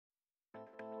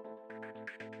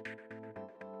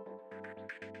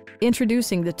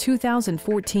Introducing the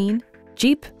 2014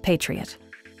 Jeep Patriot.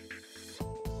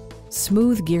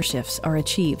 Smooth gear shifts are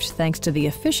achieved thanks to the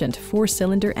efficient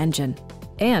 4-cylinder engine.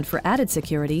 And for added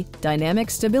security,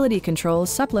 dynamic stability control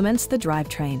supplements the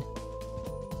drivetrain.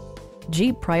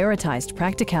 Jeep prioritized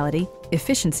practicality,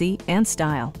 efficiency, and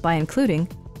style by including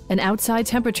an outside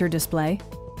temperature display,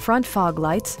 front fog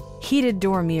lights, heated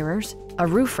door mirrors, a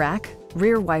roof rack,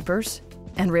 rear wipers,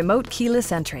 and remote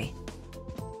keyless entry.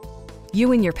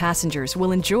 You and your passengers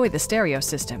will enjoy the stereo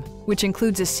system, which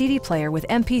includes a CD player with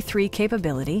MP3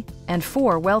 capability and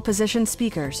 4 well-positioned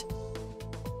speakers.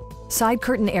 Side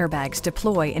curtain airbags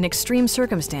deploy in extreme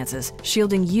circumstances,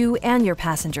 shielding you and your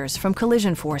passengers from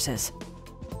collision forces.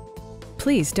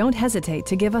 Please don't hesitate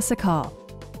to give us a call.